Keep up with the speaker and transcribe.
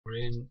We're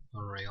in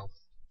Unreal,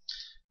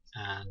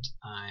 and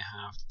I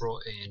have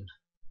created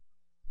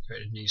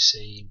a new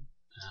scene,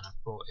 and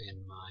I've brought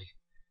in my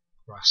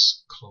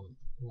grass clump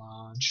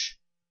large.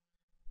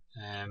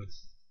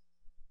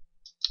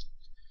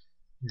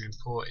 You're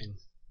importing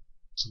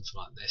something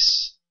like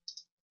this.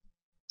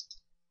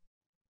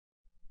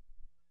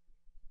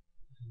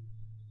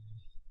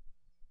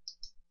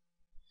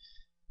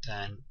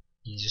 Then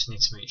you just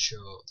need to make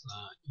sure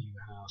that you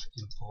have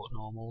import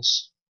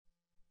normals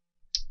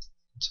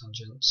and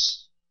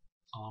tangents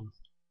on,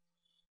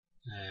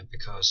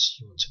 because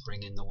you want to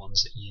bring in the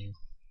ones that you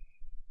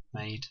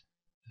made,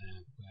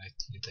 where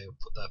they will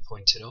put their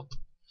pointing up,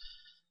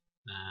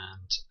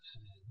 and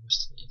the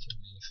rest of it you can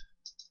leave.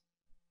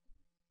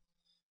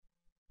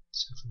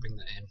 So if we bring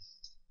that in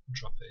and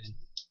drop it in,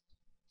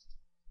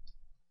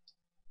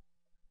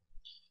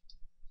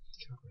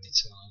 you can't really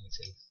tell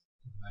anything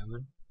at the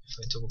moment. If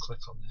I double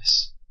click on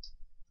this,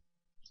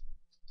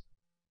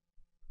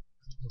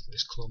 look at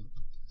this clump,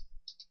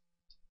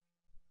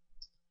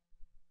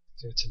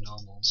 go to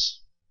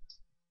normals,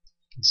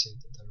 you can see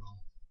that they're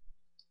all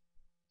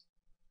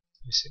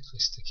basically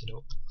sticking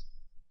up,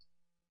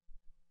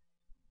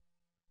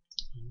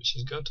 which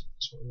is good,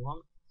 that's what we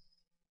want.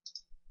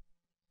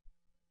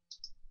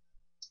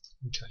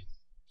 Okay,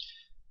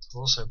 I've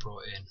also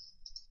brought in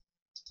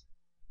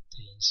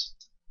these,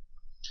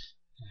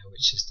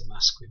 which is the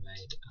mask we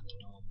made and the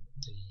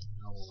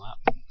normal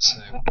map,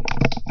 so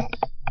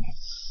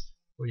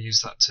we'll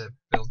use that to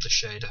build the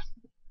shader.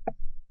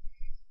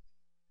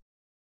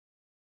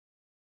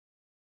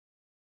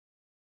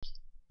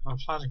 I've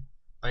applied a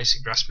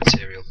basic grass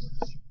material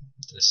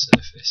to the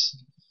surface.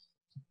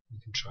 You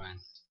can try and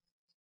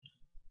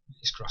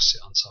this grass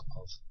sit on top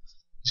of.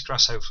 This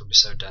grass hopefully will be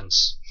so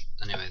dense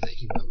anyway that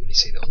you won't really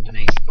see that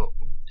underneath, but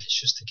it's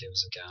just to give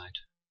us a guide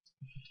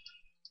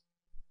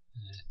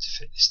to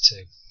fit this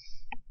too.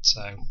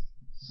 So the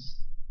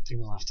thing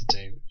we'll have to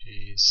do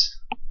is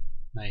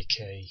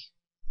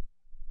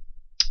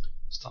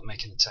start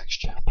making a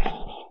texture,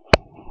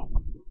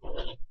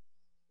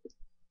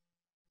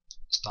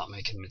 start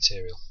making a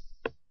material.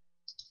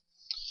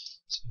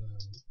 So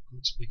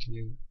let's make a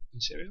new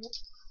material.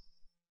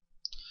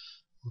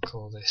 We'll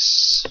call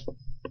this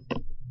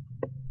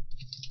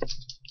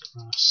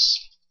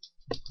grass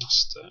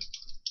master.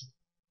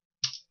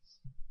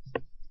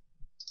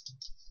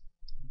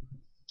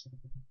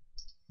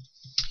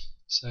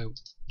 So I'm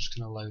just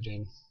going to load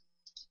in.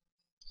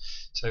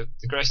 So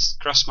the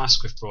grass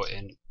mask we've brought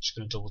in, I'm just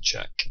going to double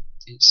check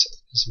it's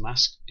a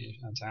mask.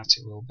 I doubt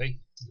it will be.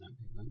 No,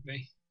 it won't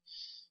be.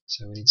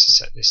 So we need to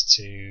set this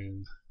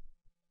to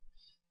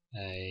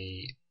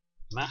a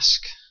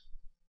mask.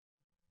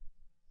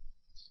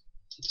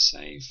 Hit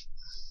save.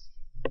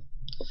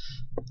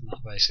 And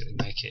that'll basically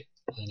make it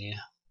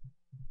linear.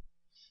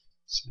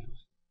 So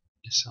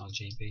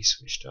sRGB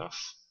switched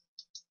off,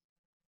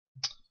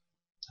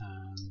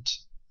 and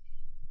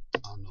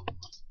our normal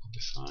map will be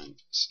fine.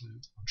 So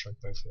I'll drag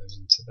both of those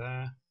into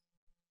there.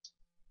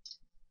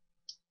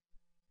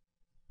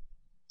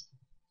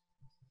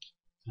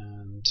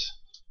 And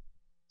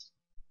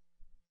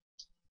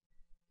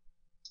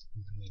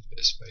I'm going to need a bit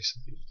of space, I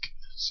think.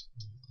 So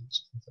let's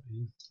put that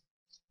in.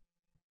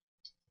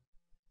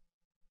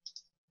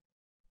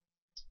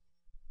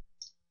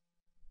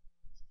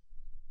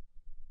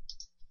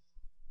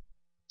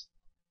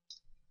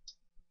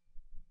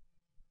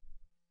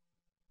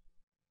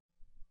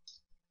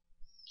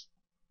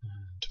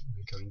 And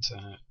we're going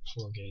to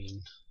plug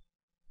in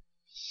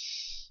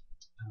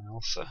an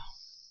alpha.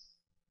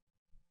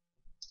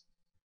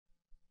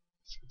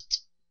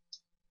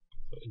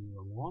 Put in the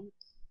wrong one.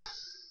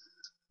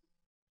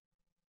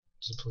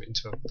 So put it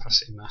into a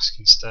opacity mask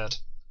instead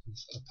of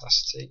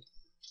opacity.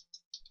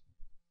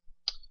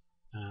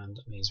 And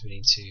that means we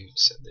need to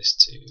set this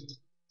to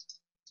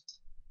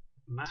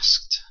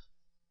masked,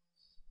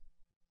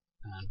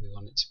 and we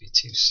want it to be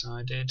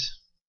two-sided.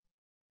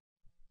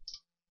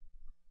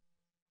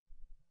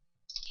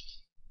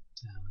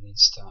 Now we need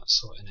to start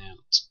sorting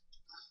out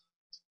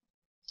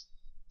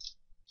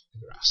the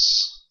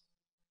grass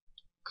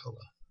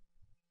colour.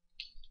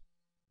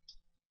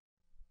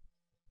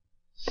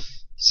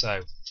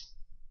 So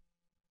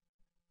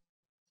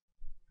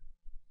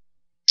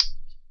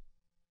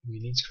we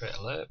need to create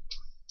a lerp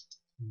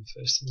in the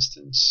first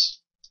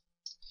instance,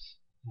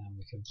 and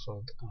we can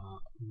plug our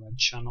red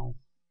channel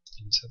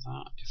into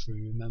that if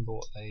we remember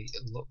what they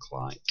look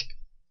like.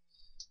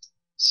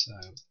 So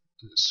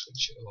let's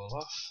switch it all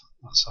off.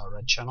 That's our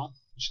red channel,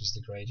 which is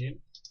the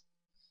gradient.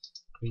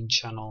 Green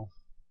channel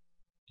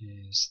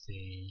is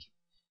the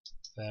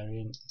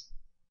variant.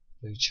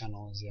 Blue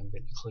channel is the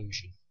ambient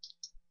occlusion.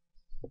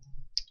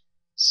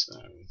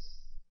 So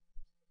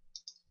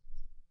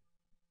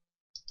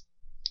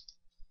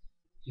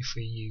if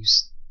we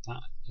use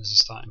that as a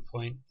starting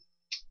point,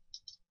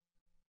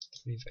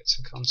 3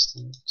 vector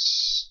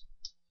constants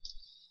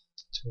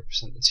to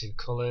represent the two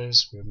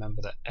colours, we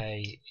remember that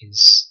A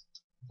is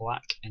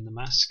black in the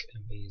mask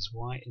and B is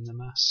white in the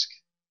mask.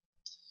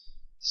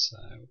 So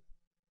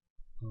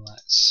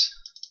let's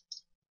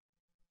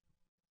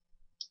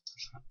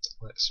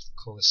let's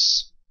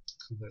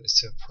convert this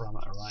to a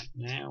parameter right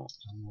now,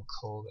 and we'll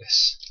call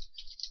this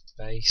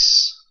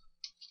base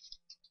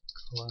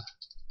color.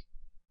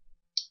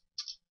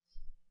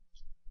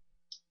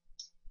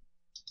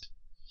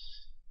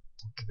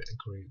 We'll give it a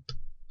group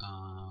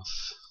of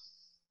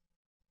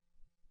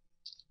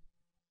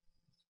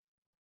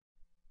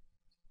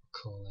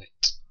call it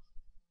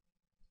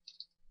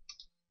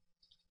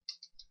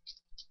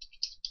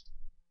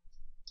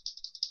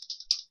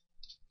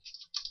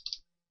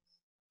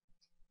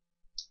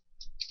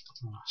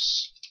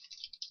grass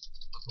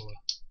color.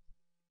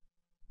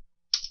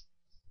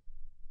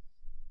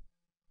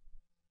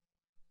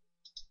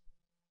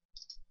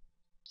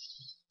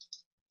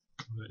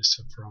 Convert this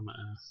to a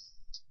parameter,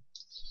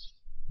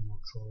 and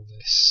we'll call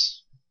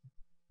this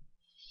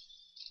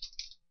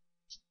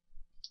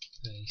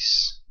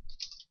base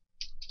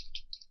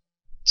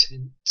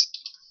tint,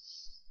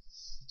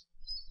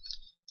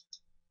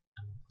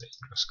 and we'll put it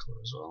in grass color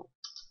as well.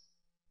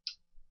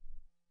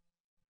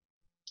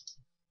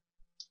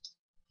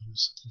 We'll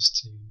set this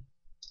to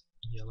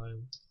yellow,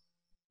 and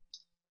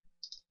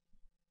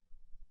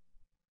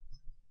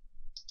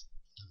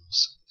we'll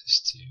set this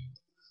to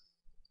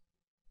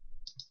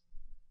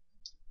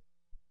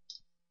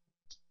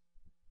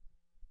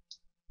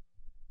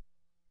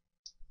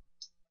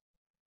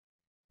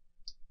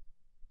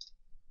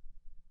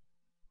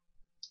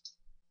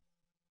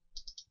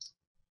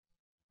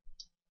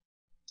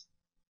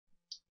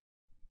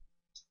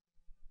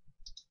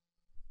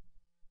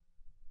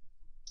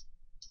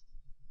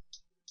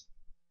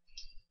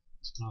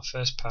in our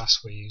first pass.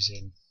 We're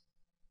using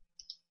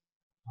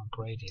our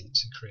gradient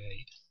to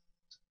create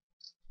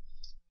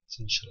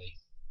essentially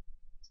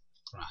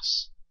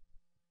grass.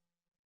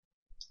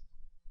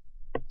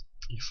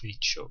 If we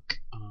chuck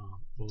our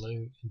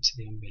blue into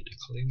the ambient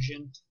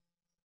occlusion,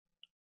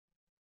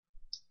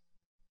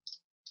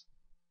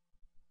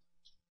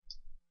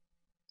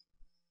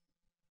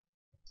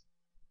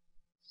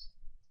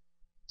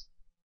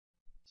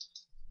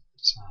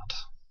 let's add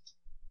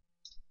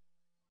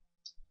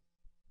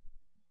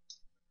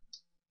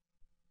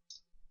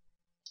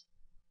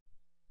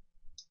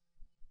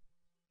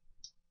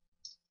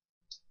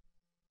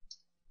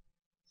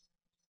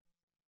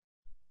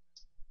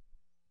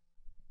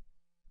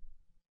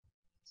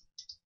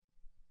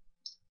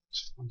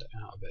find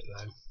it out a bit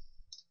though.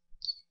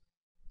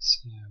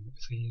 So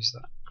if we use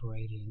that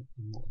gradient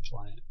and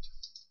multiply it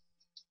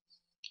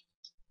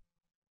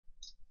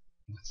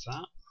with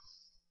that,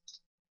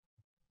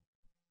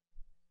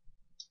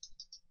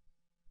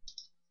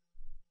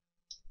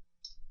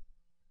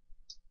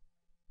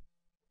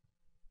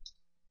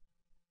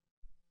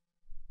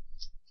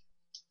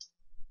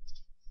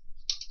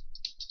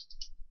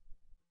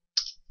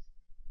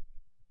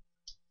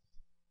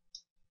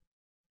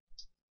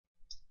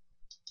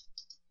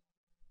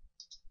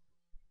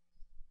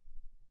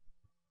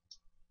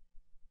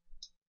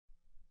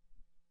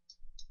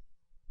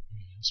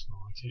 that's more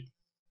like it.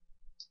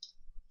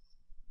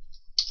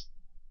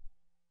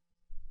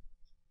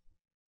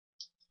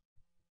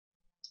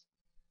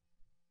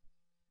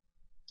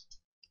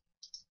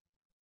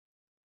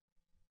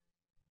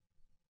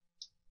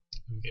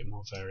 We get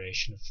more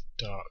variation of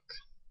dark,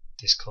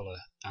 this colour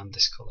and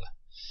this colour.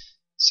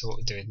 So what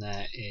we're doing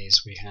there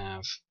is we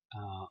have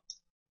our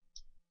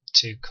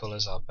two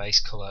colours, our base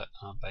colour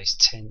and our base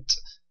tint,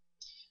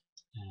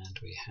 and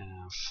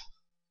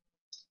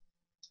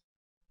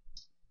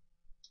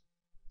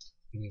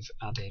we've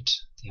added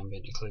the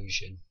ambient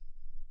occlusion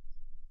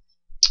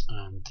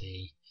and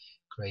the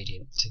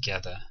gradient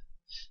together,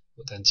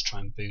 but then to try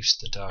and boost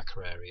the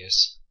darker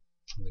areas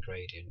from the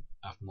gradient,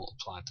 I've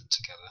multiplied them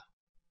together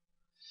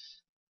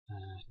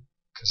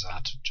because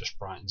that just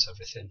brightens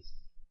everything.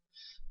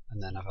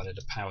 And then I've added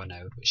a power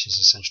node, which is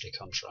essentially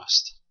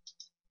contrast,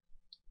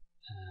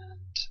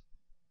 and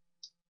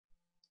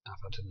I've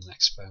added an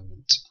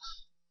exponent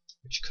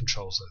which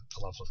controls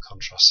the level of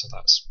contrast, so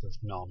that's with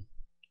none,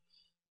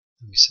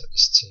 and we set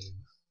this to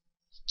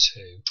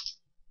 2,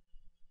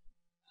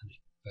 and it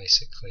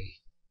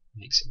basically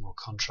makes it more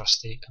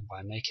contrasty, and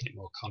by making it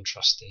more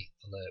contrasty,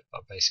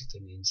 that basically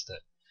means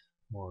that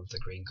more of the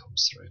green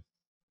comes through.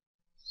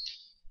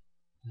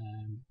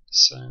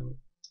 So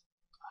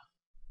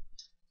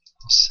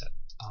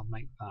I'll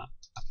make that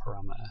a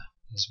parameter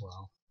as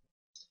well,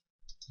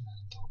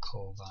 and I'll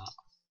call that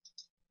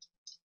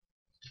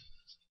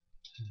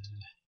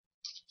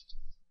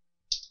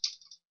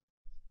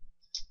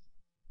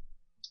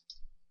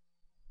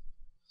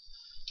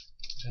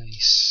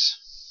base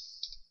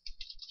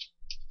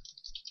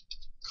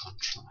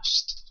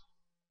contrast,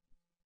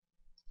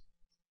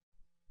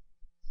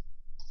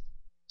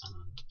 and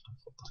I'll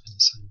put that in the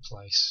same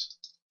place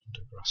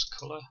under grass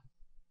colour.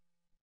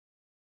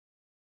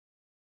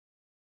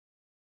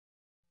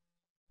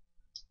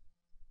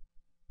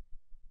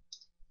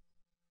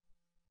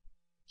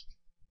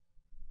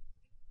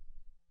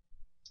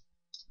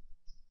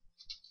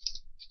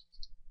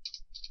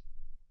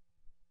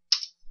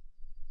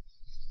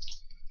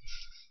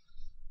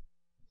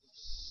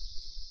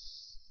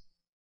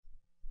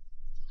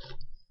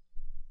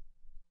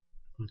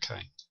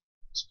 Okay,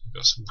 so we've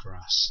got some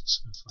grass.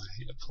 So if I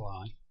hit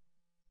apply,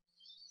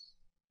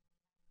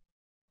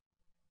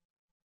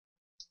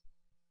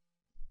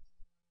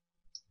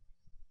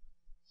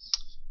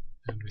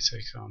 and we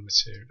take our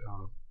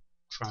material,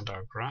 find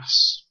our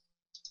grass,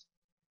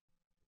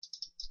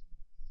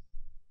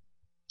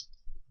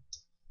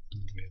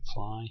 and we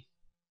apply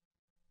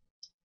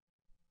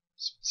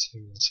some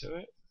material to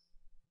it.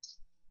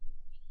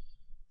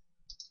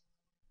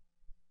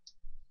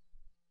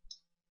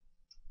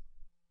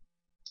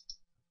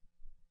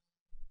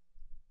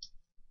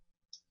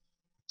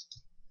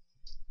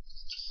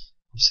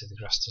 Obviously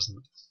the grass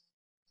doesn't,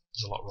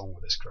 there's a lot wrong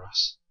with this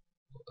grass,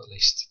 but at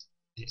least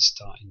it's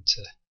starting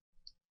to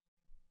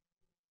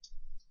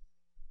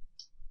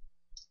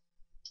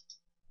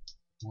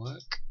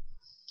work.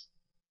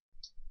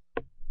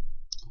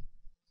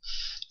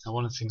 Now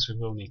one of the things we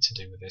will need to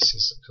do with this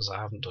is, because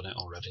I haven't done it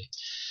already,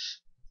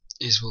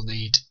 is we'll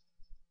need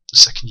a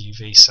second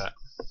UV set,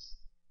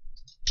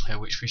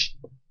 which we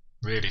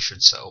really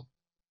should set up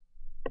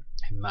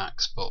in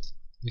Max, but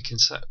we can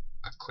set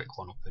a quick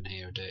one up in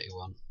here, a dirty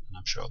one, and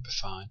I'm sure it'll be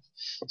fine.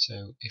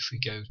 So if we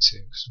go to,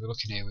 because we're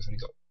looking here, we've only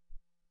got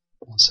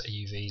one set of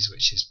UVs,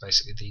 which is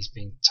basically these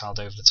being tiled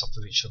over the top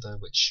of each other,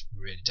 which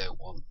we really don't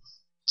want.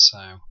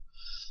 So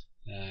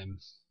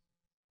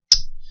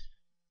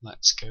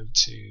let's go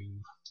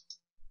to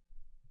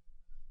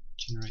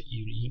generate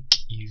unique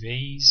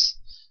UVs.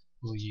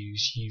 We'll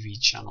use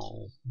UV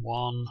channel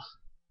 1,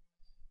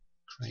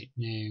 create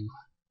new,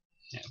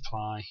 hit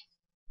apply,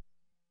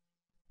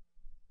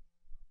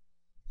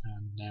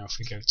 and now if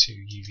we go to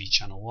UV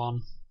channel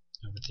 1,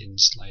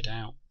 everything's laid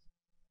out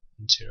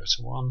from 0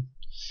 to 1,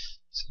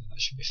 so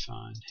that should be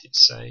fine. Hit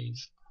save.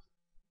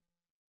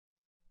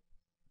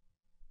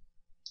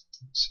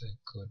 That's a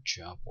good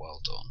job,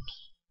 well done.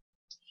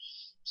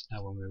 So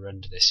now when we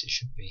render this, it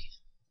should be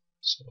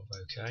sort of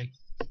okay.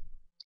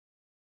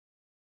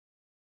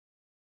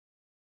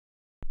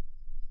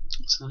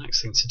 So the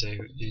next thing to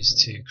do is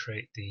to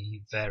create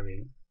the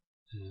variant,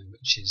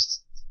 which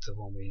is the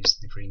one we use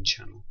in the green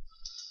channel.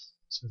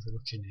 So if we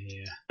look in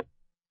here,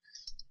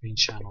 green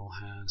channel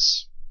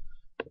has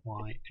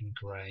white and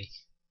grey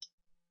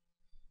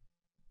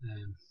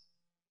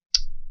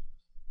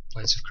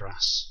blades of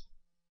grass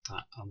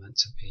that are meant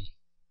to be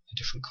a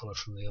different colour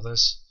from the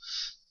others,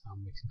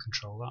 and we can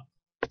control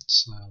that.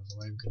 So the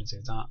way we're going to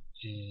do that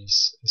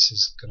is, this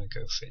is going to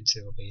go fit into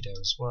the albedo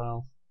as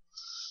well.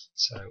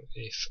 So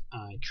if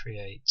I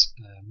create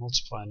a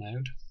multiply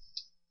node,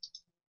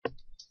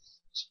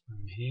 so we're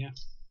in here,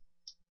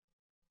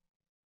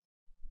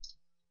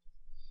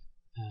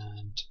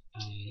 and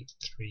a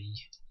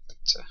 3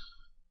 vector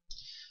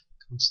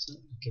constant,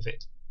 give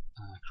it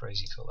a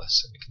crazy colour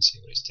so we can see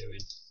what it's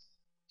doing,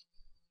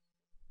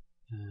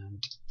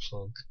 and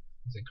plug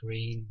the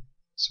green,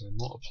 so we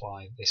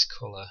multiply this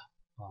colour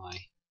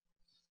by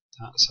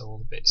that, so all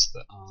the bits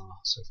that are,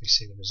 so if we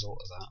see the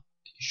result of that,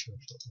 it should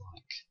look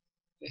like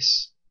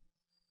this.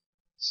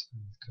 So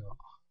we've got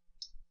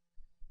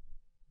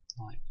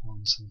light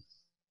ones and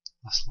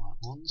less light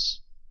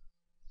ones,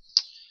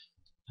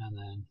 and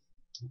then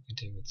what we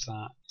do with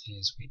that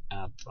is we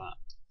add that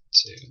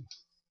to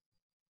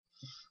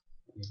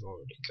what we've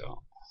already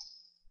got.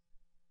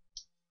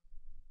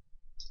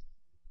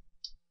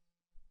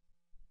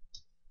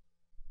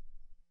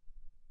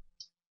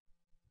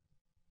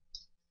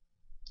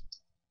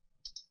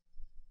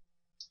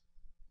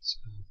 So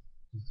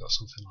we've got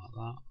something like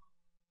that.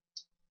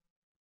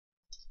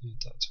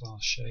 Add that to our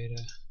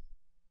shader,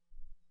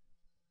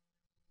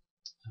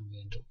 and we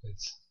end up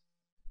with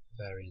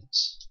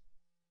variants,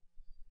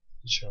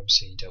 which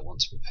obviously you don't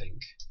want to be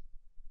pink.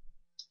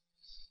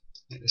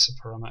 Make this a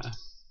parameter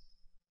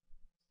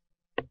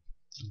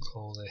and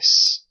call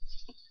this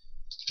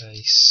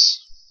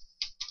base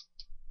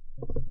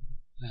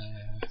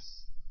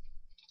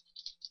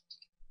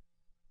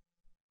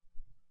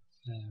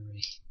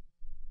vary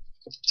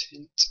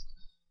tint.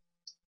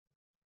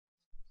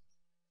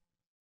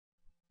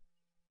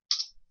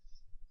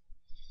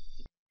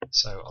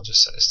 So I'll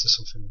just set this to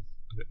something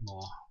a bit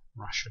more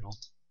rational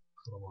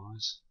colour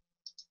wise.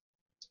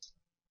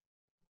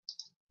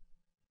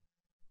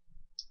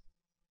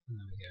 And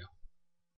there we go.